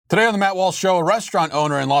Today on the Matt Walsh Show, a restaurant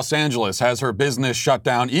owner in Los Angeles has her business shut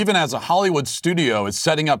down, even as a Hollywood studio is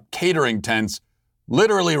setting up catering tents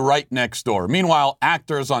literally right next door. Meanwhile,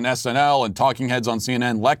 actors on SNL and talking heads on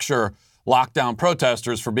CNN lecture lockdown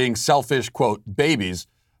protesters for being selfish, quote, babies.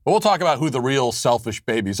 But we'll talk about who the real selfish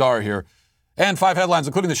babies are here. And 5 headlines,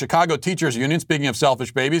 including the Chicago Teachers Union, speaking of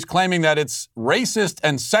selfish babies, claiming that it's racist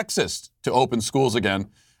and sexist to open schools again.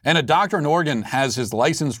 And a doctor in Oregon has his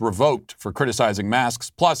license revoked for criticizing masks,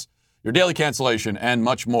 plus your daily cancellation and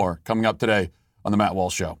much more coming up today on The Matt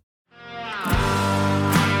Walsh Show.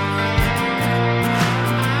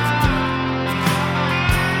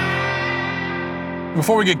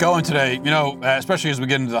 Before we get going today, especially as we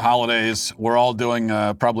get into the holidays, we're all doing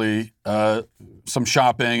probably some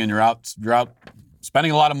shopping, and you're out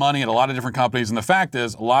spending a lot of money at a lot of different companies. And the fact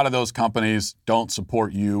is, a lot of those companies don't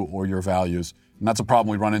support you or your values. And that's a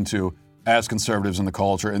problem we run into as conservatives in the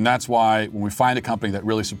culture. And that's why when we find a company that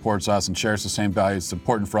really supports us and shares the same values, it's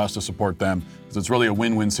important for us to support them because it's really a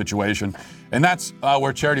win-win situation. And that's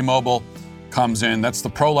where Charity Mobile comes in. That's the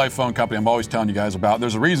pro-life phone company I'm always telling you guys about.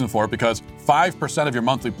 There's a reason for it because 5% of your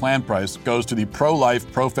monthly plan price goes to the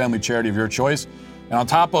pro-life, pro-family charity of your choice. And on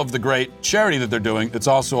top of the great charity that they're doing, it's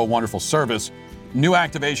also a wonderful service. New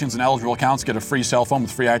activations and eligible accounts get a free cell phone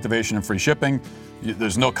with free activation and free shipping.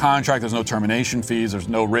 There's no contract, there's no termination fees, there's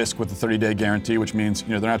no risk with the 30-day guarantee, which means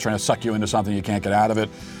they're not trying to suck you into something you can't get out of it.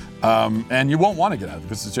 And you won't want to get out of it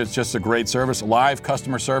because it's just a great service. Live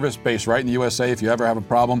customer service based right in the USA if you ever have a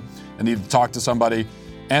problem and need to talk to somebody.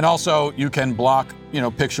 And also you can block,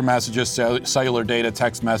 picture messages, cellular data,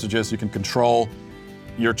 text messages. You can control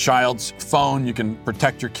your child's phone. You can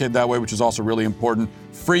protect your kid that way, which is also really important.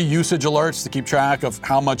 Free usage alerts to keep track of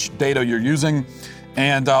how much data you're using.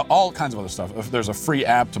 And all kinds of other stuff. There's a free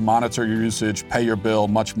app to monitor your usage, pay your bill,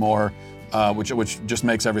 much more, which just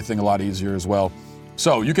makes everything a lot easier as well.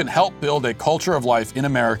 So you can help build a culture of life in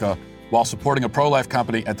America while supporting a pro-life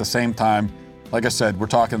company at the same time. Like I said, we're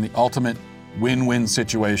talking the ultimate win-win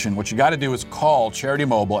situation. What you got to do is call Charity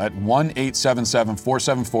Mobile at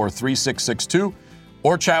 1-877-474-3662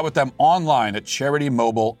 or chat with them online at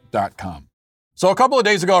CharityMobile.com. So a couple of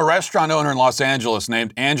days ago, a restaurant owner in Los Angeles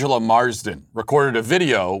named Angela Marsden recorded a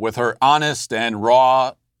video with her honest and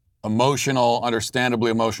raw, understandably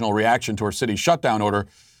emotional reaction to her city's shutdown order.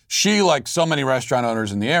 She, like so many restaurant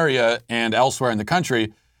owners in the area and elsewhere in the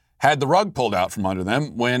country, had the rug pulled out from under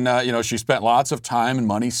them when, she spent lots of time and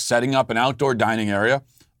money setting up an outdoor dining area,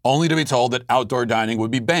 only to be told that outdoor dining would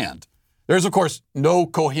be banned. There's, of course, no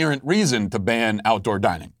coherent reason to ban outdoor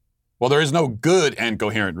dining. Well, there is no good and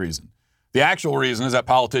coherent reason. The actual reason is that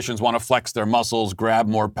politicians want to flex their muscles, grab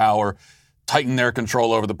more power, tighten their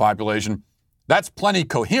control over the population. That's plenty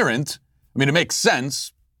coherent. I mean, it makes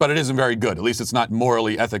sense, but it isn't very good. At least it's not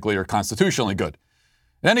morally, ethically, or constitutionally good.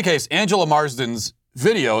 In any case, Angela Marsden's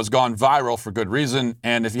video has gone viral for good reason,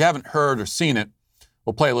 and if you haven't heard or seen it,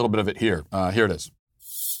 we'll play a little bit of it here. Here it is.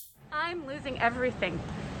 I'm losing everything.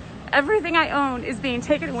 Everything I own is being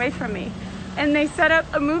taken away from me, and they set up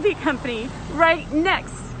a movie company right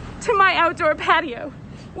next to my outdoor patio,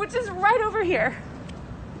 which is right over here.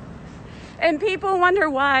 And people wonder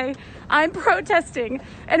why I'm protesting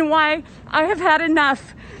and why I have had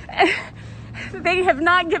enough. They have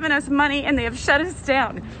not given us money and they have shut us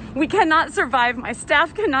down. We cannot survive. My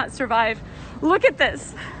staff cannot survive. Look at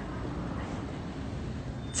this.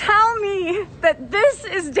 Tell me that this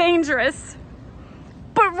is dangerous,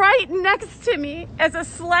 but right next to me as a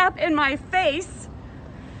slap in my face,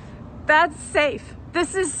 that's safe.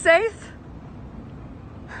 This is safe.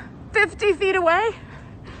 50 feet away.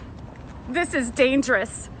 This is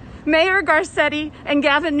dangerous. Mayor Garcetti and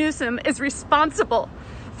Gavin Newsom is responsible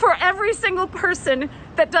for every single person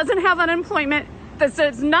that doesn't have unemployment, that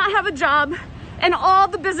does not have a job, and all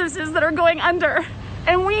the businesses that are going under.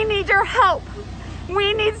 And we need your help.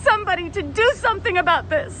 We need somebody to do something about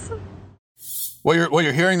this. What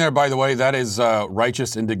you're hearing there, by the way, that is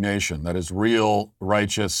righteous indignation. That is real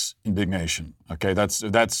righteous indignation. Okay, that's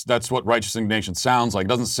what righteous indignation sounds like. It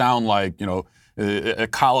doesn't sound like a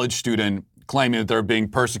college student claiming that they're being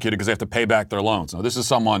persecuted because they have to pay back their loans. No, this is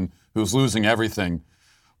someone who's losing everything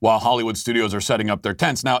while Hollywood studios are setting up their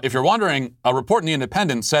tents. Now, if you're wondering, a report in The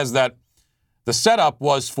Independent says that the setup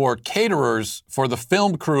was for caterers for the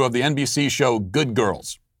film crew of the NBC show Good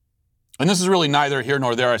Girls. And this is really neither here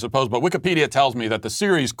nor there, I suppose, but Wikipedia tells me that the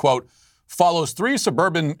series, quote, follows 3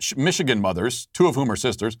 suburban Michigan mothers, 2 of whom are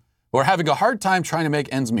sisters, who are having a hard time trying to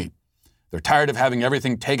make ends meet. They're tired of having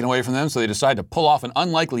everything taken away from them, so they decide to pull off an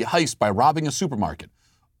unlikely heist by robbing a supermarket,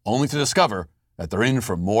 only to discover that they're in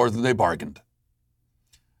for more than they bargained.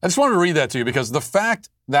 I just wanted to read that to you because the fact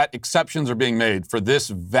that exceptions are being made for this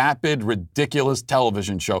vapid, ridiculous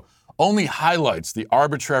television show only highlights the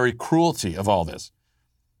arbitrary cruelty of all this.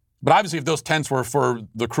 But obviously, if those tents were for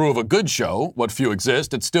the crew of a good show, what few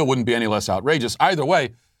exist, it still wouldn't be any less outrageous. Either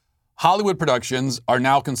way, Hollywood productions are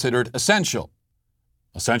now considered essential.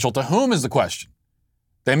 Essential to whom is the question?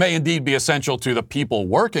 They may indeed be essential to the people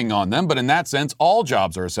working on them, but in that sense, all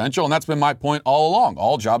jobs are essential, and that's been my point all along.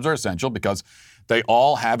 All jobs are essential because they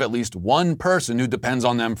all have at least one person who depends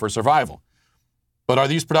on them for survival. But are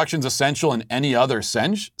these productions essential in any other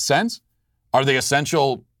sense? Are they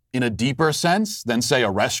essential in a deeper sense than, say,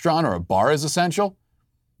 a restaurant or a bar is essential?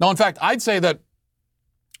 No, in fact, I'd say that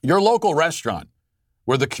your local restaurant,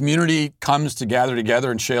 where the community comes to gather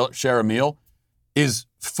together and share a meal, is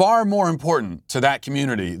far more important to that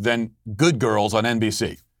community than Good Girls on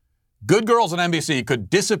NBC. Good Girls on NBC could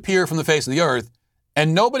disappear from the face of the earth,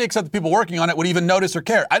 and nobody except the people working on it would even notice or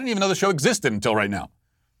care. I didn't even know the show existed until right now.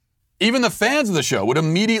 Even the fans of the show would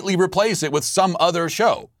immediately replace it with some other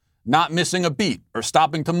show, not missing a beat or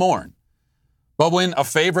stopping to mourn. But when a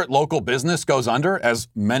favorite local business goes under, as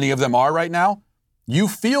many of them are right now, you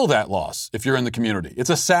feel that loss if you're in the community. It's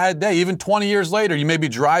a sad day. Even 20 years later, you may be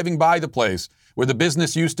driving by the place where the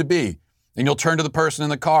business used to be, and you'll turn to the person in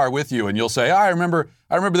the car with you and you'll say, I remember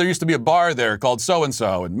there used to be a bar there called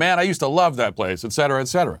so-and-so, and man, I used to love that place, et cetera, et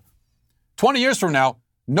cetera. 20 years from now,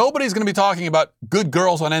 nobody's going to be talking about Good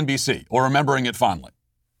Girls on NBC or remembering it fondly.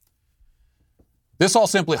 This all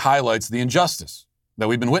simply highlights the injustice that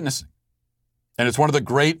we've been witnessing. And it's one of the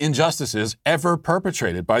great injustices ever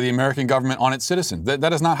perpetrated by the American government on its citizens.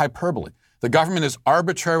 That is not hyperbole. The government is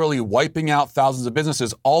arbitrarily wiping out thousands of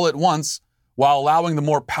businesses all at once while allowing the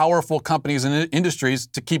more powerful companies and industries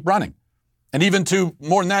to keep running. And even to,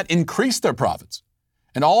 more than that, increase their profits.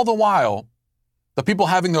 And all the while, the people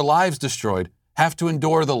having their lives destroyed have to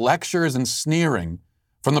endure the lectures and sneering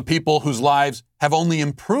from the people whose lives have only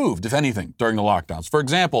improved, if anything, during the lockdowns. For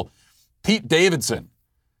example, Pete Davidson,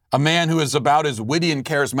 a man who is about as witty and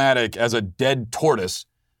charismatic as a dead tortoise,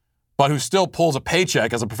 but who still pulls a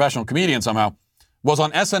paycheck as a professional comedian somehow, was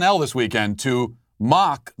on SNL this weekend to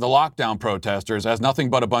mock the lockdown protesters as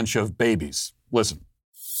nothing but a bunch of babies. Listen.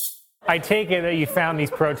 I take it that you found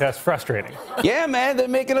these protests frustrating. Yeah, man, they're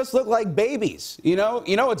making us look like babies. You know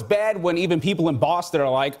it's bad when even people in Boston are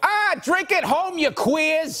like, drink at home, you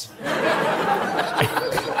queers.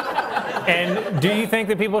 And do you think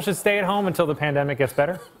that people should stay at home until the pandemic gets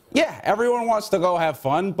better? Yeah, everyone wants to go have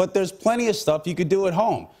fun, but there's plenty of stuff you could do at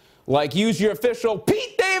home. Like use your official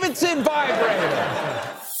Pete Davidson vibrator.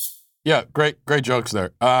 Yeah, great jokes there.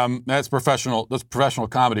 That's professional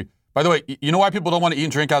comedy. By the way, you know why people don't want to eat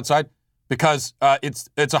and drink outside? Because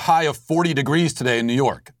it's a high of 40 degrees today in New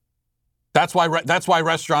York. That's why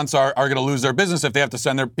restaurants are going to lose their business if they have to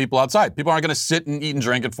send their people outside. People aren't going to sit and eat and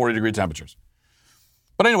drink at 40-degree temperatures.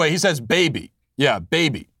 But anyway, he says baby. Yeah,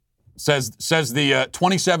 baby. Says the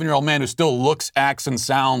 27-year-old man who still looks, acts, and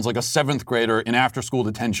sounds like a 7th grader in after-school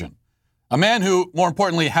detention. A man who, more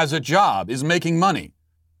importantly, has a job, is making money,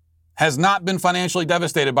 has not been financially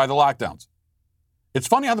devastated by the lockdowns. It's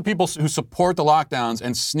funny how the people who support the lockdowns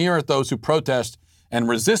and sneer at those who protest and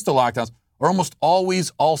resist the lockdowns are almost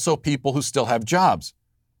always also people who still have jobs.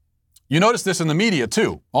 You notice this in the media,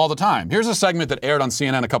 too, all the time. Here's a segment that aired on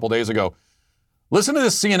CNN a couple days ago. Listen to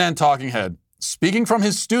this CNN talking head speaking from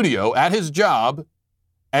his studio at his job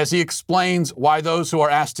as he explains why those who are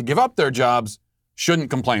asked to give up their jobs shouldn't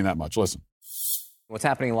complain that much. Listen. What's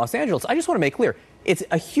happening in Los Angeles, I just want to make clear, it's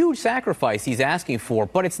a huge sacrifice he's asking for,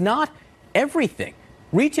 but it's not everything.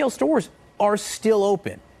 Retail stores are still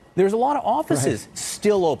open. There's a lot of offices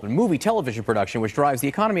still open. Movie, television production, which drives the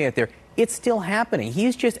economy out there, it's still happening.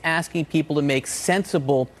 He's just asking people to make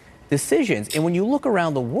sensible decisions. And when you look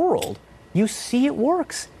around the world, you see it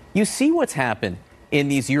works. You see what's happened in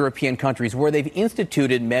these European countries where they've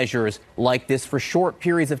instituted measures like this for short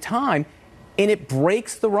periods of time, and it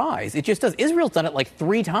breaks the rise. It just does. Israel's done it like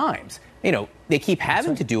 3 times. They keep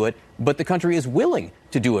having to do it, but the country is willing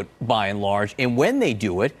to do it by and large. And when they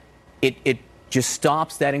do it, it just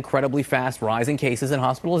stops that incredibly fast rise in cases and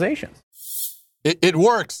hospitalizations. It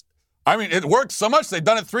works. I mean, it works so much, they've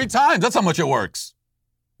done it 3 times. That's how much it works.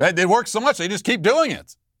 It works so much, they just keep doing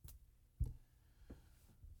it.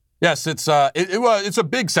 Yes, it's a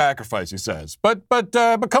big sacrifice, he says. But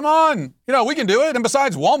come on, we can do it. And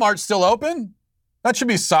besides, Walmart's still open. That should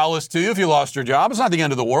be solace to you if you lost your job. It's not the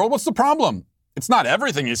end of the world. What's the problem? It's not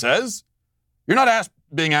everything, he says. You're not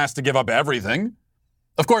being asked to give up everything.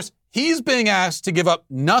 Of course, he's being asked to give up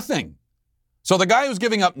nothing. So the guy who's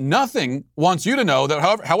giving up nothing wants you to know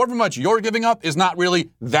that however much you're giving up is not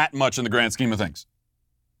really that much in the grand scheme of things.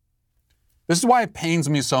 This is why it pains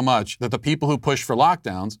me so much that the people who push for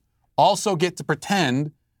lockdowns also get to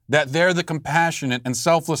pretend that they're the compassionate and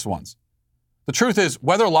selfless ones. The truth is,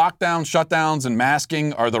 whether lockdowns, shutdowns, and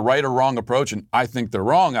masking are the right or wrong approach, and I think they're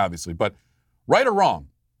wrong, obviously, but right or wrong,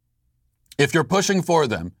 if you're pushing for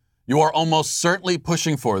them, you are almost certainly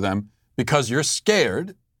pushing for them because you're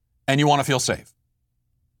scared and you want to feel safe.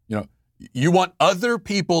 You know, you want other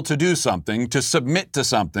people to do something, to submit to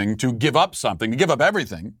something, to give up something, to give up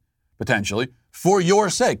everything, potentially, for your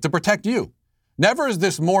sake, to protect you. Never is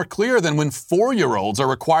this more clear than when 4-year-olds are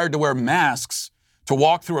required to wear masks to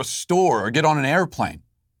walk through a store or get on an airplane.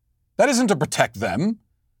 That isn't to protect them.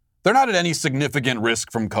 They're not at any significant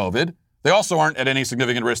risk from COVID. They also aren't at any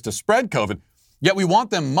significant risk to spread COVID. Yet we want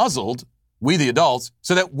them muzzled, we the adults,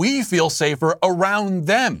 so that we feel safer around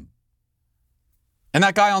them. And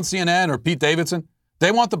that guy on CNN or Pete Davidson,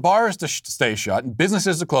 they want the bars to stay shut and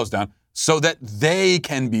businesses to close down so that they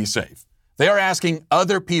can be safe. They are asking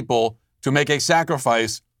other people to make a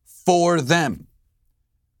sacrifice for them.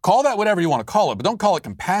 Call that whatever you want to call it, but don't call it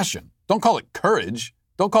compassion. Don't call it courage.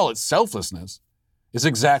 Don't call it selflessness. It's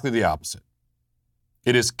exactly the opposite.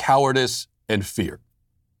 It is cowardice and fear.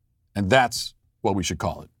 And that's what we should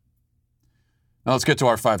call it. Now let's get to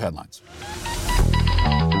our 5 headlines.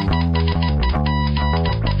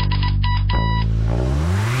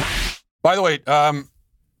 By the way,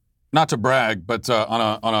 not to brag, but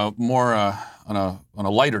on a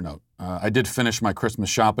lighter note, I did finish my Christmas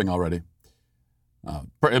shopping already.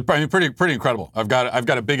 Pretty incredible. I've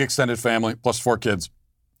got a big extended family plus 4 kids,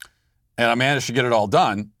 and I managed to get it all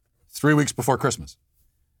done 3 weeks before Christmas.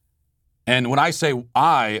 And when I say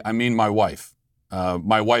I mean my wife.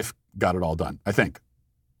 My wife got it all done, I think,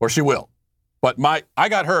 or she will. But I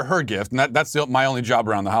got her gift, and that's my only job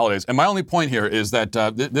around the holidays. And my only point here is that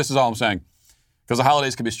this is all I'm saying, because the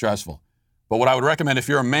holidays can be stressful. But what I would recommend, if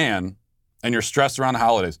you're a man and you're stressed around the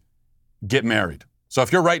holidays, get married. So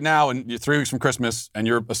if you're right now and you're 3 weeks from Christmas and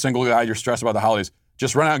you're a single guy, you're stressed about the holidays,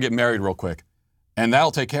 just run out and get married real quick, and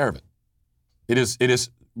that'll take care of it. It is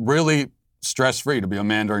really stress-free to be a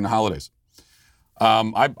man during the holidays.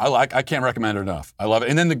 I can't recommend it enough. I love it.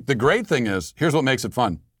 And then the great thing is, here's what makes it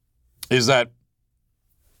fun, is that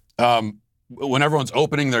when everyone's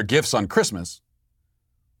opening their gifts on Christmas,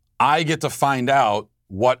 I get to find out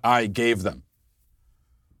what I gave them.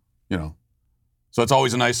 You know, so it's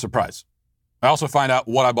always a nice surprise. I also find out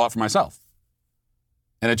what I bought for myself,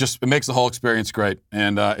 and it makes the whole experience great.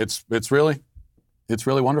 And it's really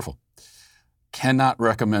wonderful. Cannot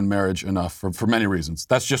recommend marriage enough for many reasons.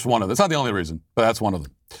 That's just one of them. It's not the only reason, but that's one of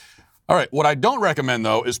them. All right, what I don't recommend,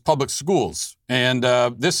 though, is public schools. And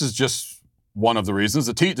this is just one of the reasons.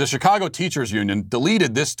 The Chicago Teachers Union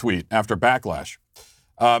deleted this tweet after backlash.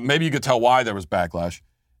 Maybe you could tell why there was backlash.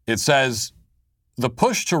 It says, the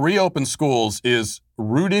push to reopen schools is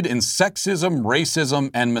rooted in sexism,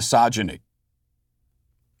 racism, and misogyny.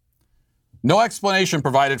 No explanation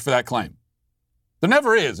provided for that claim. There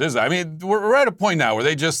never is there? I mean, we're at a point now where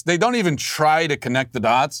they don't even try to connect the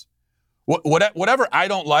dots. Whatever I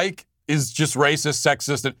don't like is just racist,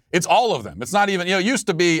 sexist. It's all of them. It's not even, it used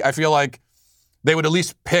to be, I feel like they would at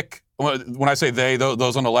least pick, when I say they,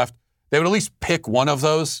 those on the left, they would at least pick one of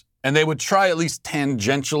those, and they would try at least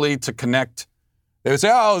tangentially to connect. They would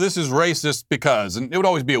say, oh, this is racist because, and it would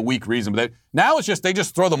always be a weak reason. But now it's just, they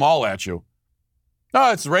just throw them all at you.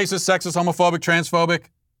 Oh, it's racist, sexist, homophobic, transphobic.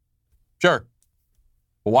 Sure.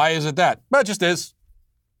 Well, why is it that? Well, it just is.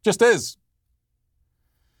 Just is.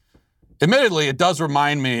 Admittedly, it does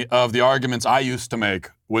remind me of the arguments I used to make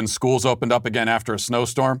when schools opened up again after a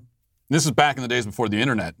snowstorm. This is back in the days before the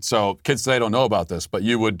internet, so kids today don't know about this, but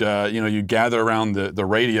you would, you gather around the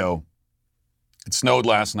radio. It snowed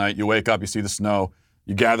last night. You wake up, you see the snow.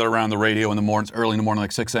 You gather around the radio in the morning, early in the morning,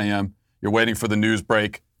 like 6 a.m. You're waiting for the news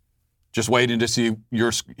break, just waiting to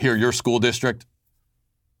hear your school district.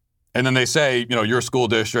 And then they say, your school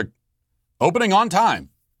district, opening on time.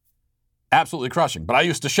 Absolutely crushing. But I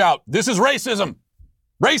used to shout, this is racism.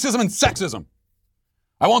 Racism and sexism.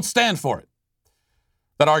 I won't stand for it.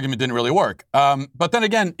 That argument didn't really work. But then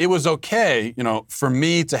again, it was okay, for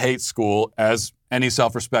me to hate school, as any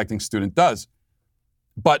self-respecting student does.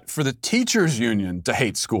 But for the teachers union to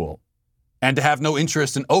hate school and to have no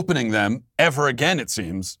interest in opening them ever again, it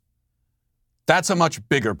seems, that's a much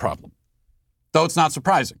bigger problem. Though it's not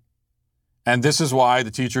surprising. And this is why the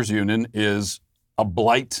teachers union is a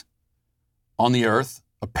blight on the earth,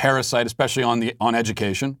 a parasite, especially on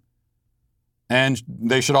education. And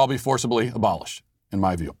they should all be forcibly abolished, in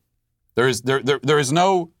my view. There is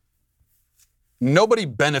nobody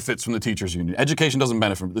benefits from the teachers union. Education doesn't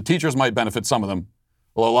benefit from it. The teachers might benefit, some of them.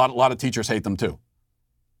 Well, a lot of teachers hate them too.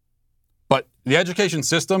 But the education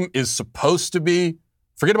system is supposed to be,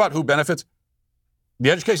 forget about who benefits,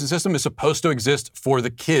 the education system is supposed to exist for the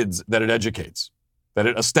kids that it educates, that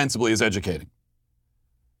it ostensibly is educating.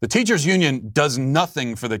 The teachers union does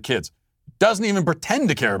nothing for the kids, doesn't even pretend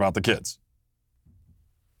to care about the kids.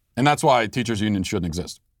 And that's why teachers union shouldn't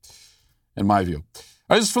exist, in my view.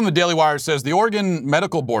 This is from the Daily Wire. Says the Oregon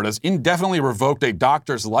Medical Board has indefinitely revoked a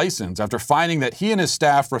doctor's license after finding that he and his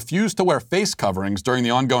staff refused to wear face coverings during the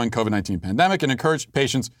ongoing COVID-19 pandemic and encouraged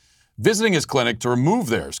patients visiting his clinic to remove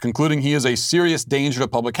theirs, concluding he is a serious danger to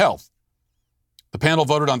public health. The panel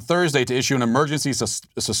voted on Thursday to issue an emergency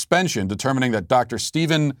suspension, determining that Dr.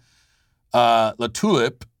 Stephen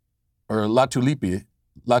Latulippe,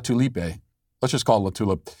 let's just call it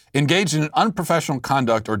Latulippe, engaged in unprofessional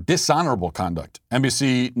conduct or dishonorable conduct.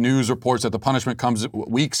 NBC News reports that the punishment comes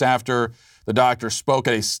weeks after the doctor spoke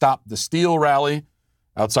at a Stop the Steal rally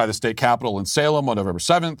outside the state capitol in Salem on November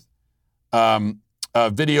 7th. A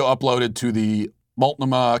video uploaded to the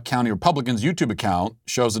Multnomah County Republicans' YouTube account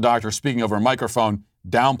shows the doctor speaking over a microphone,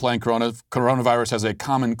 downplaying coronavirus as a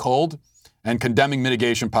common cold and condemning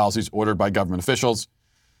mitigation policies ordered by government officials.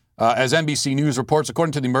 As NBC News reports,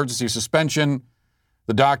 according to the emergency suspension,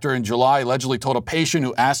 the doctor in July allegedly told a patient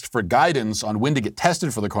who asked for guidance on when to get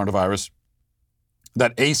tested for the coronavirus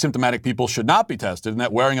that asymptomatic people should not be tested and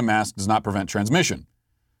that wearing a mask does not prevent transmission.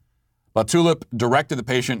 Latulippe directed the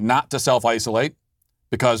patient not to self-isolate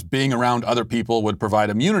because being around other people would provide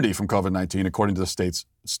immunity from COVID-19, according to the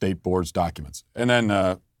state board's documents. And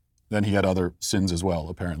then he had other sins as well,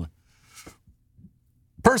 apparently.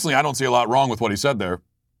 Personally, I don't see a lot wrong with what he said there.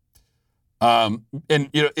 And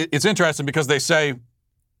you know, it's interesting because they say,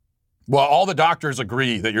 well, all the doctors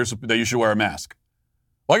agree that you should wear a mask.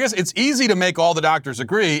 Well, I guess it's easy to make all the doctors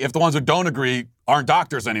agree if the ones who don't agree aren't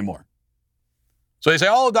doctors anymore. So they say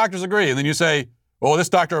all the doctors agree, and then you say, well, this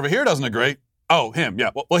doctor over here doesn't agree. Oh, him,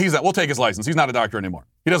 yeah. Well, he's not. We'll take his license. He's not a doctor anymore.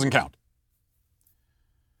 He doesn't count.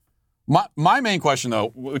 My main question,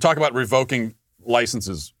 though, we talk about revoking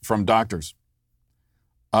licenses from doctors.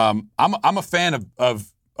 I'm a fan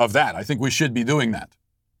of that. I think we should be doing that,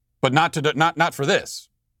 but not for this.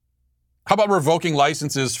 How about revoking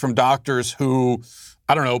licenses from doctors who,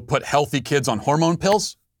 I don't know, put healthy kids on hormone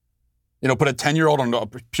pills? You know, put a 10-year-old on a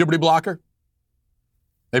puberty blocker?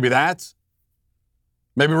 Maybe that.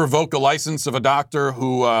 Maybe revoke a license of a doctor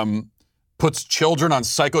who puts children on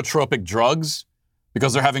psychotropic drugs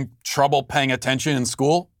because they're having trouble paying attention in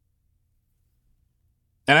school.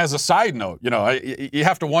 And as a side note, you know, you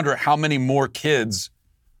have to wonder how many more kids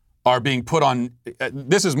are being put on.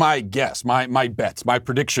 This is my guess, my bet, my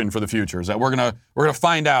prediction for the future is that we're gonna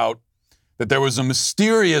find out that there was a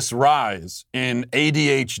mysterious rise in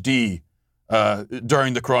ADHD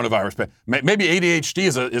during the coronavirus. Maybe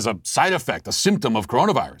ADHD is a side effect, a symptom of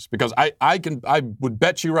coronavirus. Because I would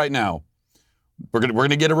bet you right now we're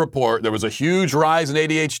gonna get a report. There was a huge rise in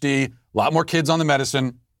ADHD, a lot more kids on the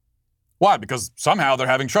medicine. Why? Because somehow they're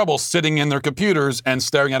having trouble sitting in their computers and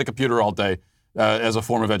staring at a computer all day. As a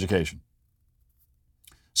form of education.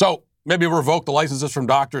 So maybe revoke the licenses from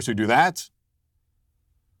doctors who do that.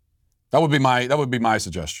 That would be my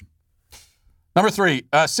suggestion. Number 3,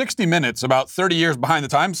 60 Minutes, about 30 years behind the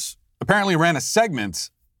times, apparently ran a segment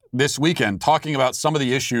this weekend talking about some of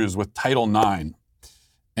the issues with Title IX.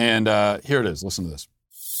 And here it is. Listen to this.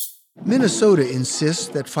 Minnesota insists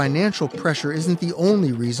that financial pressure isn't the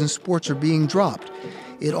only reason sports are being dropped.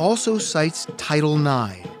 It also cites Title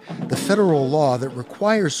IX, the federal law that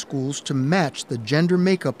requires schools to match the gender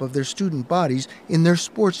makeup of their student bodies in their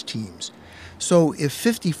sports teams. So if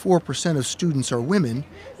 54% of students are women,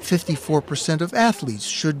 54% of athletes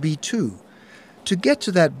should be too. To get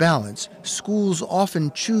to that balance, schools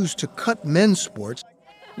often choose to cut men's sports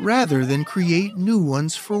rather than create new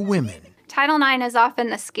ones for women. Title IX is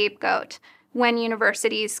often the scapegoat when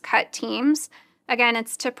universities cut teams. Again,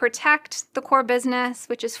 it's to protect the core business,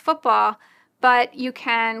 which is football, but you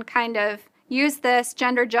can kind of use this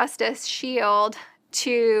gender justice shield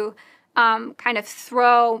to kind of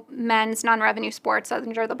throw men's non-revenue sports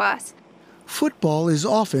under the bus. Football is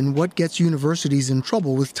often what gets universities in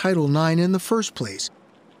trouble with Title IX in the first place.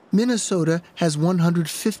 Minnesota has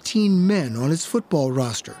 115 men on its football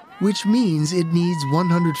roster, which means it needs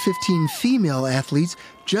 115 female athletes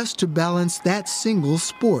just to balance that single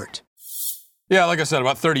sport. Yeah, like I said,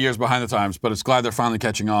 about 30 years behind the times, but it's glad they're finally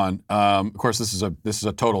catching on. Of course, this is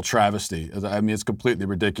a total travesty. I mean, it's completely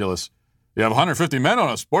ridiculous. You have 150 men on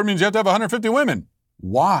a sport means you have to have 150 women.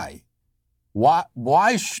 Why?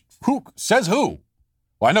 Why? Who says who?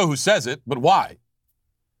 Well, I know who says it, but why?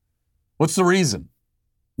 What's the reason?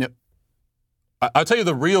 I'll tell you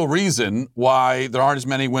the real reason why there aren't as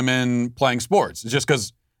many women playing sports. It's just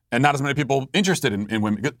because, and not as many people interested in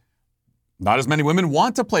women. Not as many women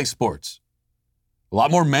want to play sports. A lot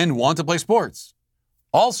more men want to play sports.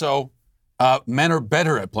 Also, men are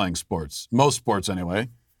better at playing sports, most sports anyway,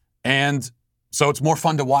 and so it's more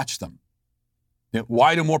fun to watch them.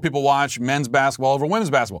 Why do more people watch men's basketball over women's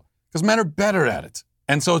basketball? Because men are better at it,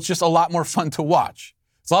 and so it's just a lot more fun to watch.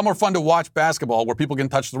 It's a lot more fun to watch basketball where people can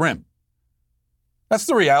touch the rim. That's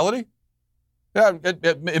the reality. Yeah,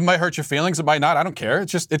 it might hurt your feelings, it might not. I don't care.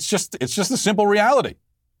 It's just a simple reality.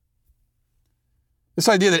 This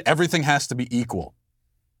idea that everything has to be equal.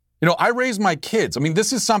 I raise my kids. I mean,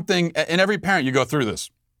 this is something, and every parent, you go through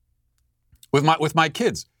this with my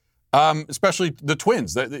kids, especially the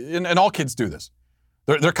twins, and all kids do this.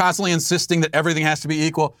 They're constantly insisting that everything has to be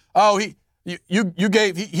equal. Oh, he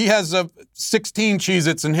has 16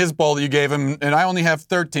 Cheez-Its in his bowl that you gave him, and I only have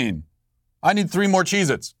 13. I need 3 more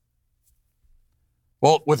Cheez-Its.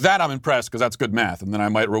 Well, with that, I'm impressed because that's good math, and then I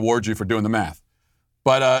might reward you for doing the math.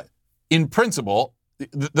 But in principle,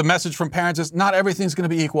 the message from parents is not everything's going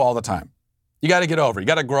to be equal all the time. You got to get over it. You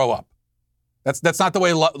got to grow up. That's not the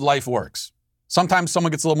way life works. Sometimes someone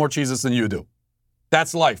gets a little more Cheez-Its than you do.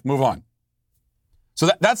 That's life. Move on. So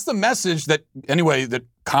that's the message that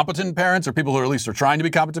competent parents, or people who at least are trying to be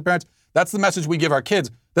competent parents, that's the message we give our kids.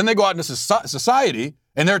 Then they go out into society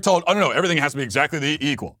and they're told, oh, no, everything has to be exactly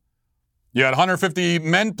equal. You had 150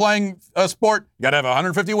 men playing a sport, you got to have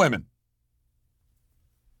 150 women.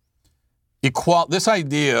 This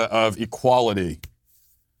idea of equality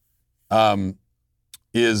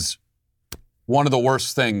is one of the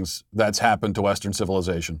worst things that's happened to Western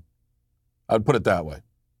civilization. I would put it that way.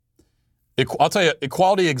 I'll tell you,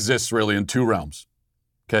 equality exists really in 2 realms.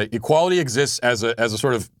 Okay, equality exists as a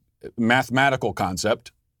sort of mathematical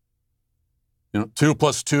concept. 2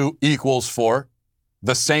 + 2 = 4,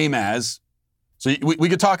 the same as. So we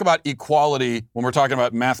could talk about equality when we're talking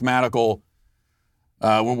about mathematical.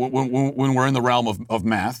 When we're in the realm of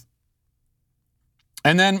math.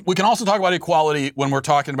 And then we can also talk about equality when we're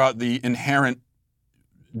talking about the inherent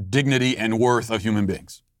dignity and worth of human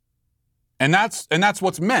beings. And that's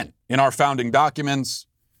what's meant in our founding documents.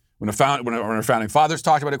 When our founding fathers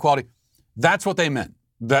talked about equality, that's what they meant,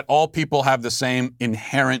 that all people have the same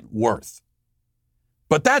inherent worth.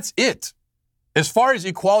 But that's it. As far as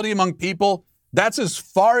equality among people, that's as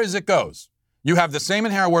far as it goes. You have the same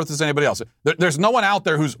inherent worth as anybody else. There's no one out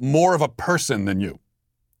there who's more of a person than you.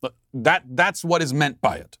 That's what is meant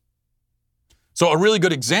by it. So a really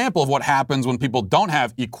good example of what happens when people don't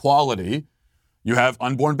have equality, you have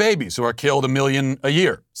unborn babies who are killed 1 million a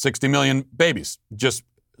year, 60 million babies just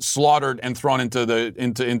slaughtered and thrown into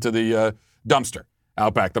the dumpster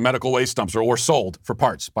out back, the medical waste dumpster, or sold for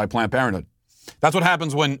parts by Planned Parenthood. That's what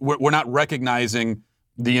happens when we're not recognizing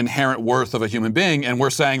the inherent worth of a human being, and we're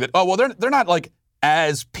saying that, oh, well, they're not like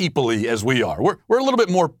as people-y as we are. We're a little bit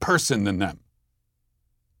more person than them.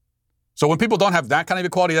 So when people don't have that kind of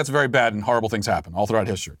equality, that's very bad, and horrible things happen all throughout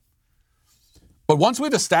history. But once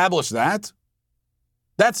we've established that,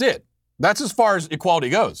 that's it. That's as far as equality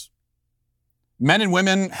goes. Men and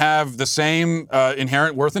women have the same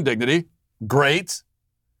inherent worth and dignity. Great.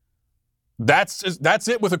 That's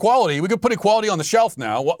it with equality. We could put equality on the shelf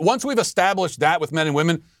now. Once we've established that with men and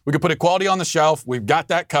women, we could put equality on the shelf. We've got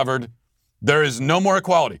that covered. There is no more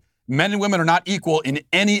equality. Men and women are not equal in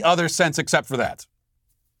any other sense except for that.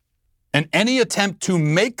 And any attempt to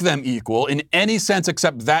make them equal in any sense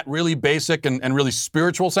except that really basic and really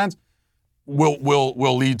spiritual sense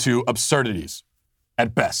will lead to absurdities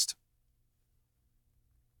at best.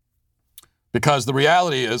 Because the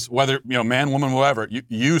reality is, whether, man, woman, whatever,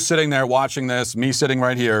 you sitting there watching this, me sitting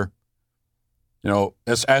right here,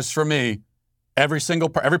 as for me, every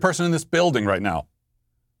person in this building right now,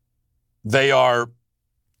 they are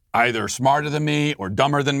either smarter than me or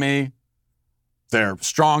dumber than me. They're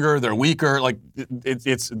stronger, they're weaker. Like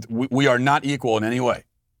we are not equal in any way,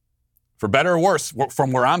 for better or worse,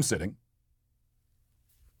 from where I'm sitting.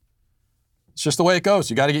 It's just the way it goes.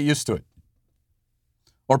 You got to get used to it.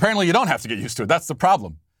 Or apparently you don't have to get used to it. That's the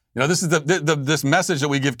problem. This is this message that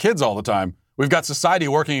we give kids all the time. We've got society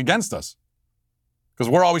working against us. Because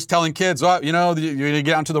we're always telling kids, you get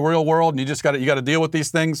out into the real world and you got to deal with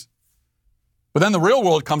these things. But then the real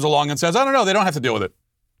world comes along and says, I don't know, they don't have to deal with it.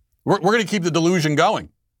 We're going to keep the delusion going.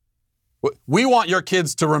 We want your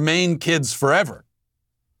kids to remain kids forever.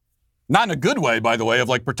 Not in a good way, by the way, of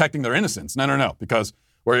like protecting their innocence. No, because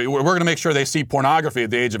we're going to make sure they see pornography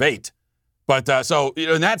at the age of 8. But so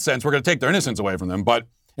in that sense, we're going to take their innocence away from them. But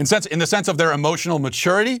in the sense of their emotional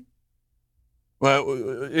maturity,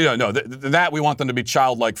 that we want them to be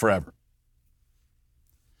childlike forever.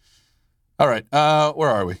 All right, where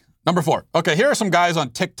are we? Number 4. Okay, here are some guys on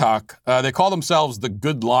TikTok. They call themselves the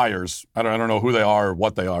Good Liars. I don't know who they are or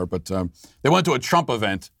what they are, but they went to a Trump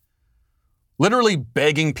event, literally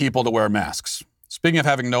begging people to wear masks. Speaking of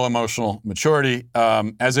having no emotional maturity,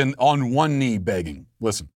 as in on one knee begging.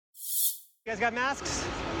 Listen. You guys got masks?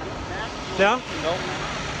 No? No.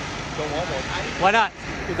 Don't want one. Why not?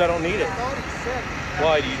 Because I don't need it.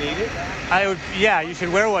 Why? Do you need it? Yeah, you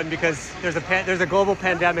should wear one because there's a global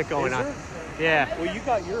pandemic going on. Yeah. Well, you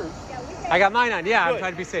got yours. I got mine on. Yeah, Good. I'm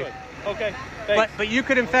trying to be safe. Good. Okay. Thanks. But you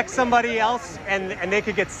could infect somebody else and they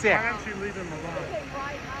could get sick. Why don't you leave them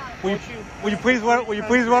alone? Will you please wear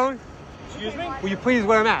one? Excuse me? Will you please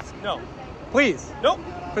wear a mask? No. Please. Nope.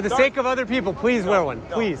 For the sake of other people, please wear one.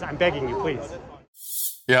 Please, I'm begging you, please.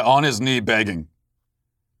 Yeah, on his knee begging.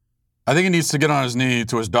 I think he needs to get on his knee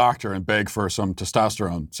to his doctor and beg for some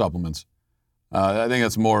testosterone supplements. I think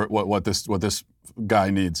that's more what this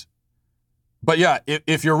guy needs. But yeah,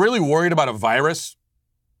 if you're really worried about a virus,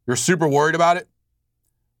 you're super worried about it.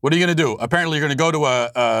 What are you going to do? Apparently, you're going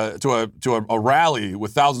to go to a rally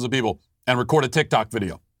with thousands of people and record a TikTok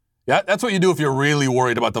video. Yeah, that's what you do if you're really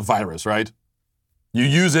worried about the virus, right? You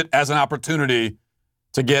use it as an opportunity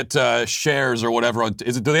to get shares or whatever.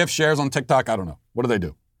 Do they have shares on TikTok? I don't know. What do they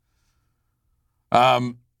do?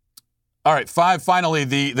 All right, 5. Finally,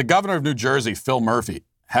 the governor of New Jersey, Phil Murphy,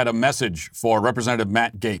 had a message for Representative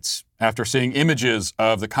Matt Gaetz after seeing images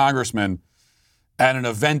of the congressman at an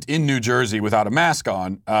event in New Jersey without a mask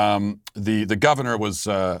on. The governor was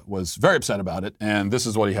very upset about it, and this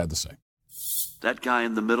is what he had to say. That guy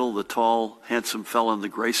in the middle, the tall, handsome fellow in the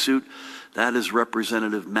gray suit, that is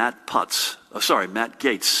Representative Matt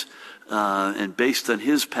Gaetz. And based on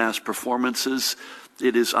his past performances,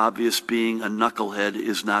 it is obvious being a knucklehead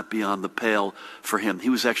is not beyond the pale for him. He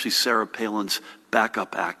was actually Sarah Palin's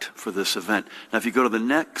backup act for this event. Now, if you go to the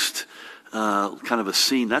next kind of a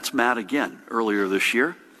scene, that's Matt again, earlier this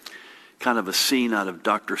year. Kind of a scene out of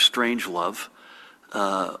Dr. Strangelove.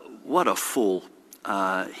 What a fool.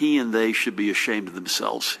 He and they should be ashamed of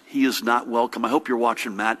themselves. He is not welcome. I hope you're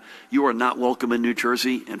watching, Matt. You are not welcome in New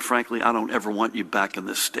Jersey, and frankly, I don't ever want you back in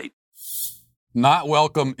this state. Not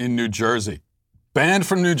welcome in New Jersey. Banned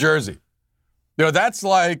from New Jersey. You know, that's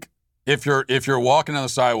like if you're walking on the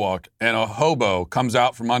sidewalk and a hobo comes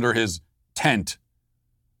out from under his tent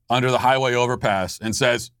under the highway overpass and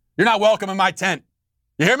says, "You're not welcome in my tent.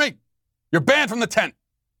 You hear me? You're banned from the tent."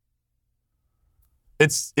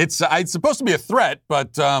 It's supposed to be a threat,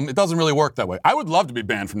 but it doesn't really work that way. I would love to be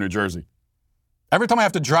banned from New Jersey. Every time I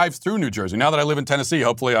have to drive through New Jersey, now that I live in Tennessee,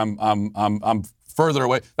 hopefully I'm further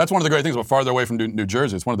away. That's one of the great things about farther away from New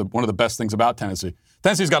Jersey. It's one of the best things about Tennessee.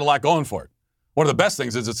 Tennessee's got a lot going for it. One of the best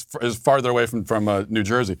things is it's farther away from New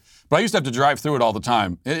Jersey. But I used to have to drive through it all the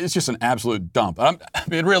time. It's just an absolute dump.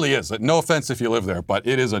 It really is. No offense if you live there, but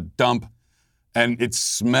it is a dump, and it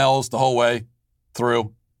smells the whole way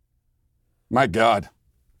through. My God,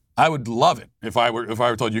 I would love it if I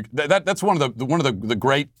were told you that's one of the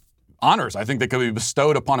great honors I think that could be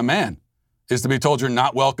bestowed upon a man is to be told you're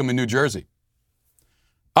not welcome in New Jersey.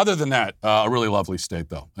 Other than that, a really lovely state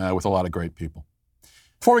though, with a lot of great people.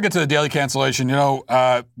 Before we get to the daily cancellation, a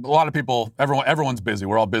lot of people, everyone's busy.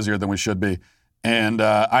 We're all busier than we should be, and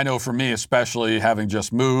I know for me, especially having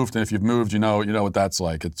just moved, and if you've moved, you know what that's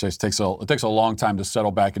like. It just takes a long time to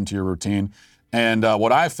settle back into your routine. And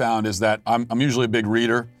what I've found is that I'm usually a big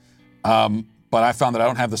reader, but I found that I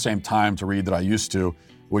don't have the same time to read that I used to,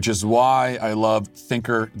 which is why I love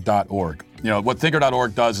Thinker.org. What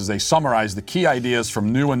Thinker.org does is they summarize the key ideas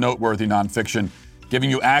from new and noteworthy nonfiction, giving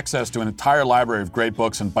you access to an entire library of great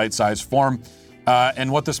books in bite-sized form. And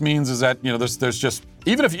what this means is that there's just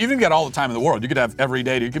even if you get all the time in the world, you could have every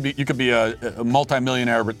day. You could be a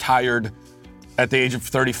multimillionaire retired at the age of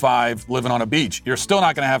 35 living on a beach. You're still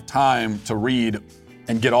not going to have time to read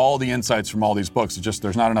and get all the insights from all these books. It's just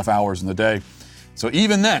there's not enough hours in the day. So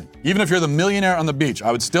even then, even if you're the millionaire on the beach,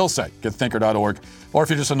 I would still say get Thinker.org. Or if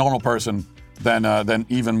you're just a normal person, then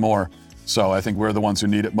even more. So I think we're the ones who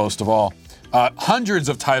need it most of all. Hundreds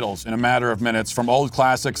of titles in a matter of minutes, from old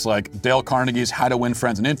classics like Dale Carnegie's How to Win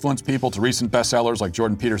Friends and Influence People to recent bestsellers like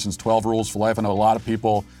Jordan Peterson's 12 Rules for Life. I know a lot of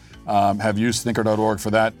people have used Thinker.org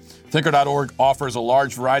for that. Thinker.org offers a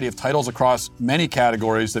large variety of titles across many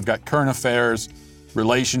categories. They've got current affairs,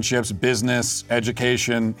 relationships, business,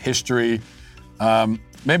 education, history.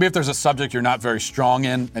 Maybe if there's a subject you're not very strong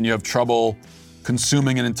in and you have trouble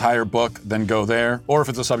consuming an entire book, then go there. Or if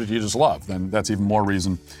it's a subject you just love, then that's even more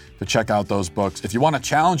reason to check out those books. If you want to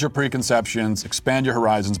challenge your preconceptions, expand your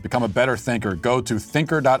horizons, become a better thinker, go to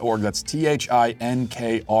Thinker.org. That's THINKR.org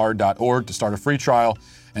to start a free trial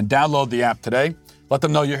and download the app today. Let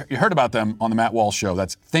them know you heard about them on the Matt Walsh Show.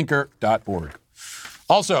 That's thinker.org.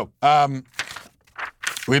 Also,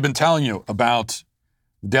 we've been telling you about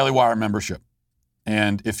the Daily Wire membership.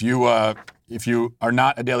 And if you are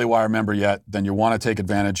not a Daily Wire member yet, then you want to take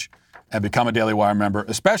advantage and become a Daily Wire member,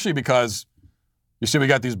 especially because you see we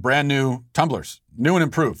got these brand new tumblers, new and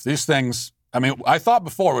improved. These things, I mean, I thought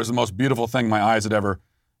before was the most beautiful thing my eyes had ever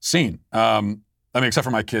seen. Except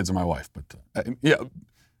for my kids and my wife. But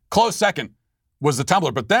close second was the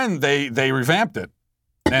tumbler. But then they revamped it.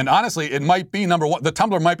 And honestly, it might be number one. The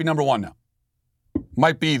tumbler might be number one now.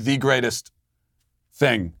 Might be the greatest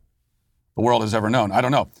thing the world has ever known. I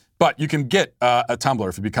don't know. But you can get a tumbler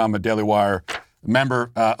if you become a Daily Wire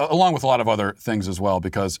member, along with a lot of other things as well,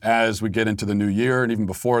 because as we get into the new year, and even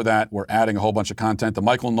before that, we're adding a whole bunch of content. The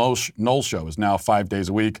Michael Knowles Show is now 5 days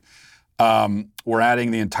a week. We're adding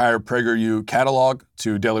the entire PragerU catalog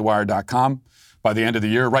to dailywire.com by the end of the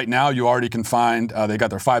year. Right now, you already can find, they got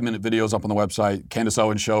their 5-minute videos up on the website. Candace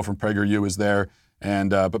Owens Show from PragerU is there.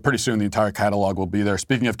 But pretty soon, the entire catalog will be there.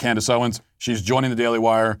 Speaking of Candace Owens, she's joining the Daily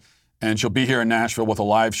Wire, and she'll be here in Nashville with a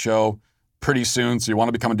live show pretty soon. So you want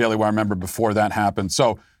to become a Daily Wire member before that happens.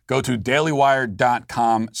 So go to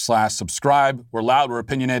dailywire.com/subscribe. We're loud, we're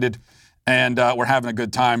opinionated, and we're having a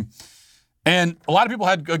good time. And a lot of people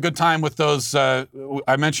had a good time with those, I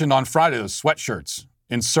mentioned on Friday, those sweatshirts.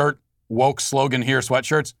 Insert woke slogan here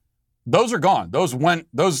sweatshirts. Those are gone. Those were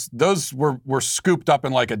scooped up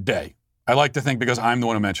in like a day. I like to think because I'm the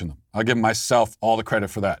one who mentioned them. I'll give myself all the credit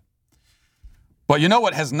for that. But you know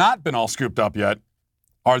what has not been all scooped up yet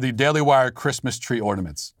are the Daily Wire Christmas tree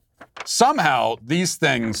ornaments. Somehow, these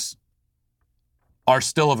things are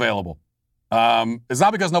still available. It's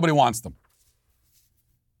not because nobody wants them.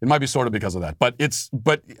 It might be sort of because of that. But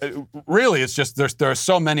really, it's just there are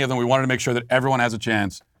so many of them. We wanted to make sure that everyone has a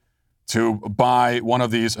chance to buy one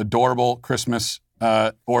of these adorable Christmas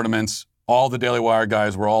ornaments. All the Daily Wire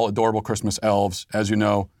guys were all adorable Christmas elves, as you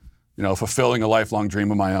know, fulfilling a lifelong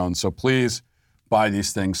dream of my own. So please buy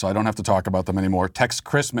these things so I don't have to talk about them anymore. Text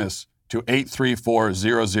Christmas to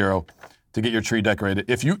 83400 to get your tree decorated.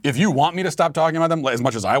 If you want me to stop talking about them as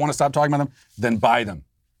much as I want to stop talking about them, then buy them.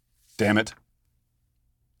 Damn it.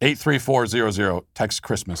 83400. Text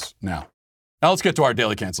Christmas now. Now let's get to our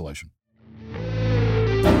daily cancellation.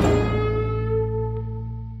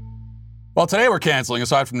 Well, today we're canceling,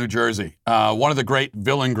 aside from New Jersey, one of the great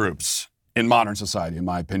villain groups in modern society, in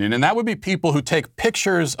my opinion, and that would be people who take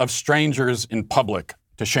pictures of strangers in public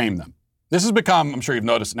to shame them. This has become, I'm sure you've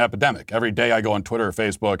noticed, an epidemic. Every day I go on Twitter or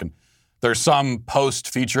Facebook, and there's some post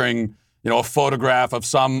featuring, a photograph of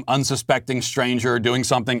some unsuspecting stranger doing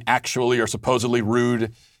something actually or supposedly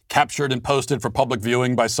rude, captured and posted for public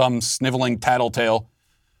viewing by some sniveling tattletale.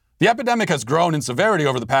 The epidemic has grown in severity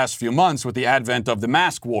over the past few months with the advent of the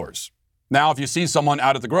mask wars. Now, if you see someone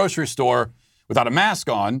out at the grocery store without a mask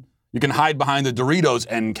on, you can hide behind the Doritos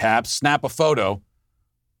end cap, snap a photo.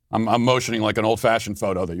 I'm motioning like an old-fashioned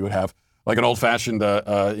photo that you would have, like an old-fashioned,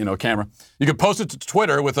 camera. You could post it to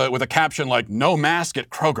Twitter with a caption like, "No mask at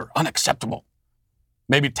Kroger, unacceptable."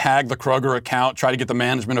 Maybe tag the Kroger account, try to get the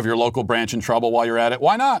management of your local branch in trouble while you're at it.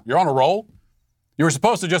 Why not? You're on a roll. You were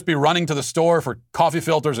supposed to just be running to the store for coffee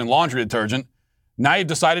filters and laundry detergent. Now you've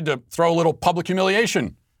decided to throw a little public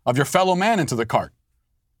humiliation of your fellow man into the cart.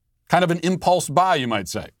 Kind of an impulse buy, you might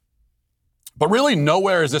say. But really,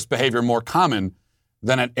 nowhere is this behavior more common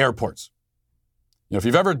than at airports. If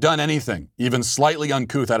you've ever done anything, even slightly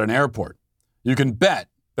uncouth at an airport, you can bet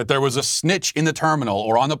that there was a snitch in the terminal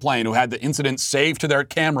or on the plane who had the incident saved to their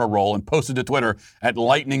camera roll and posted to Twitter at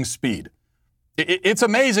lightning speed. It's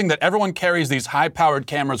amazing that everyone carries these high-powered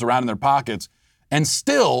cameras around in their pockets, and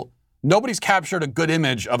still, nobody's captured a good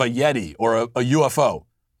image of a Yeti or a UFO.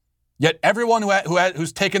 Yet everyone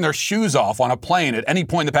who's taken their shoes off on a plane at any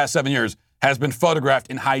point in the past 7 years has been photographed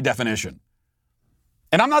in high definition.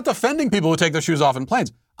 And I'm not defending people who take their shoes off in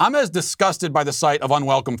planes. I'm as disgusted by the sight of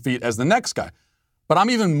unwelcome feet as the next guy. But I'm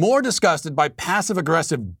even more disgusted by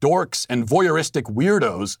passive-aggressive dorks and voyeuristic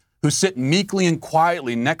weirdos who sit meekly and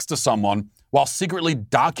quietly next to someone while secretly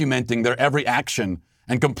documenting their every action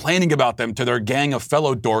and complaining about them to their gang of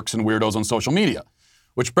fellow dorks and weirdos on social media.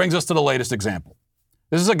 Which brings us to the latest example.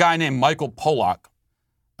 This is a guy named Michael Pollock.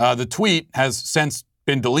 The tweet has since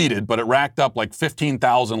been deleted, but it racked up like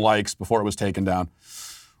 15,000 likes before it was taken down.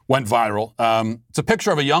 Went viral. It's a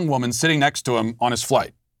picture of a young woman sitting next to him on his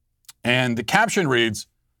flight. And the caption reads,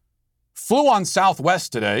 "Flew on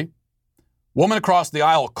Southwest today. Woman across the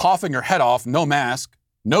aisle coughing her head off, no mask,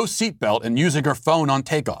 no seatbelt, and using her phone on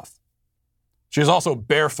takeoff." She is also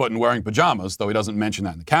barefoot and wearing pajamas, though he doesn't mention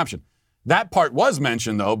that in the caption. That part was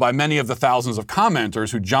mentioned, though, by many of the thousands of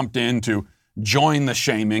commenters who jumped in to join the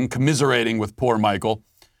shaming, commiserating with poor Michael,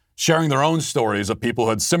 sharing their own stories of people who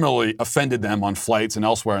had similarly offended them on flights and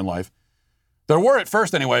elsewhere in life. There were, at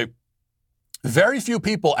first anyway, very few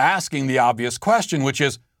people asking the obvious question, which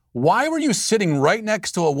is, why were you sitting right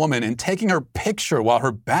next to a woman and taking her picture while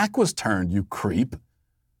her back was turned, you creep?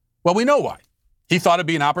 Well, we know why. He thought it'd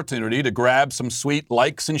be an opportunity to grab some sweet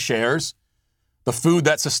likes and shares, the food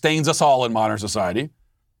that sustains us all in modern society.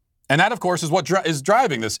 And that, of course, is what is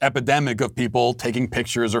driving this epidemic of people taking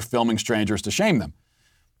pictures or filming strangers to shame them.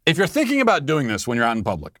 If you're thinking about doing this when you're out in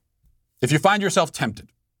public, if you find yourself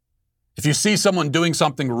tempted, if you see someone doing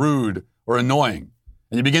something rude or annoying,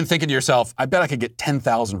 and you begin thinking to yourself, I bet I could get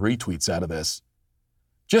 10,000 retweets out of this,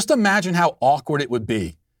 just imagine how awkward it would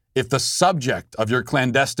be if the subject of your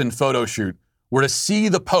clandestine photo shoot were to see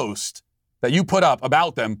the post that you put up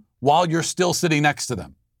about them while you're still sitting next to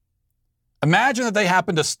them. Imagine that they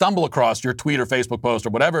happen to stumble across your tweet or Facebook post or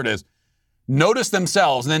whatever it is, notice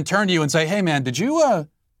themselves, and then turn to you and say, hey man, did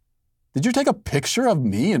you take a picture of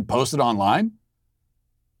me and post it online?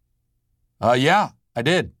 Yeah, I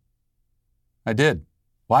did.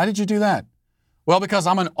 Why did you do that? Well, because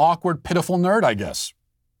I'm an awkward, pitiful nerd, I guess.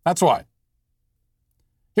 That's why.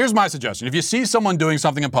 Here's my suggestion. If you see someone doing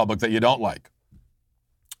something in public that you don't like,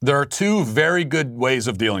 there are two very good ways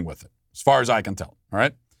of dealing with it, as far as I can tell, all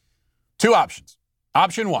right? Two options.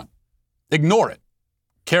 Option one, ignore it.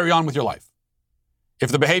 Carry on with your life.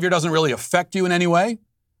 If the behavior doesn't really affect you in any way,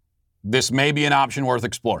 this may be an option worth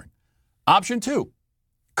exploring. Option two,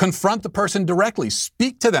 confront the person directly.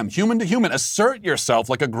 Speak to them, human to human. Assert yourself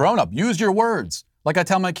like a grown-up. Use your words, like I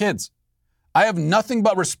tell my kids. I have nothing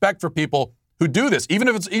but respect for people who do this, even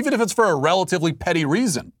if it's for a relatively petty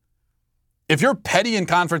reason. If you're petty and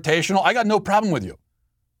confrontational, I got no problem with you.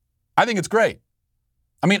 I think it's great.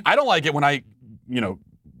 I mean, I don't like it when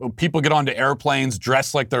people get onto airplanes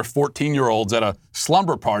dressed like they're 14-year-olds at a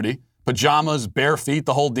slumber party, pajamas, bare feet,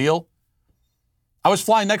 the whole deal. I was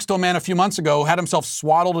flying next to a man a few months ago who had himself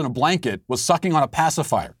swaddled in a blanket, was sucking on a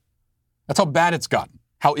pacifier. That's how bad it's gotten,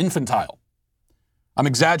 how infantile. I'm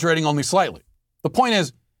exaggerating only slightly. The point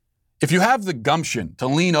is, if you have the gumption to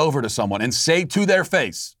lean over to someone and say to their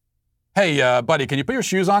face, hey, buddy, can you put your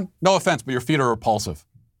shoes on? No offense, but your feet are repulsive.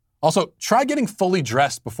 Also, try getting fully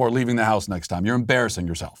dressed before leaving the house next time. You're embarrassing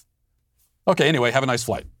yourself. Okay, anyway, have a nice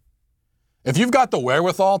flight. If you've got the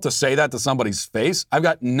wherewithal to say that to somebody's face, I've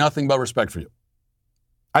got nothing but respect for you.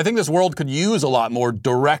 I think this world could use a lot more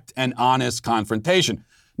direct and honest confrontation.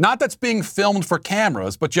 Not that's being filmed for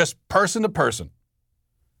cameras, but just person to person.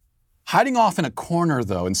 Hiding off in a corner,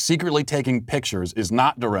 though, and secretly taking pictures is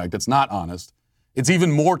not direct. It's not honest. It's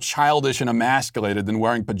even more childish and emasculated than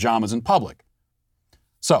wearing pajamas in public.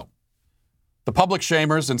 So, the public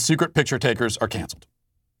shamers and secret picture takers are canceled.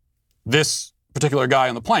 This particular guy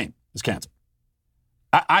on the plane is canceled.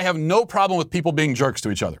 I have no problem with people being jerks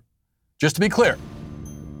to each other. Just to be clear,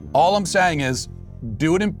 all I'm saying is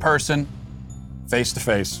do it in person, face to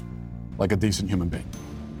face, like a decent human being.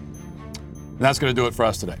 And that's going to do it for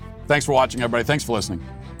us today. Thanks for watching, everybody. Thanks for listening.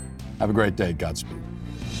 Have a great day. Godspeed.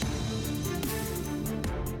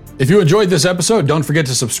 If you enjoyed this episode, don't forget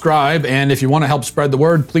to subscribe. And if you want to help spread the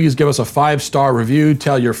word, please give us a 5-star review.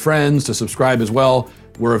 Tell your friends to subscribe as well.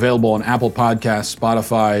 We're available on Apple Podcasts,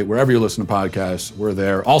 Spotify, wherever you listen to podcasts, we're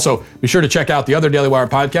there. Also, be sure to check out the other Daily Wire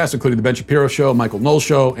podcasts, including The Ben Shapiro Show, Michael Knowles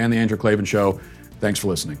Show, and The Andrew Klavan Show. Thanks for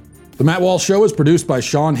listening. The Matt Walsh Show is produced by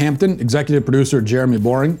Sean Hampton, executive producer Jeremy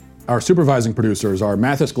Boring. Our supervising producers are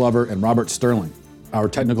Mathis Glover and Robert Sterling. Our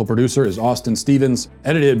technical producer is Austin Stevens,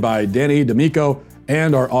 edited by Danny D'Amico,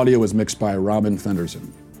 and our audio is mixed by Robin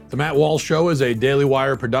Fenderson. The Matt Walsh Show is a Daily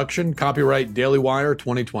Wire production, copyright Daily Wire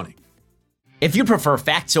 2020. If you prefer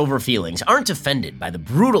facts over feelings, aren't offended by the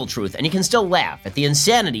brutal truth, and you can still laugh at the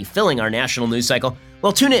insanity filling our national news cycle,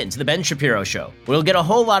 well, tune in to The Ben Shapiro Show. We'll get a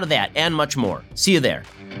whole lot of that and much more. See you there.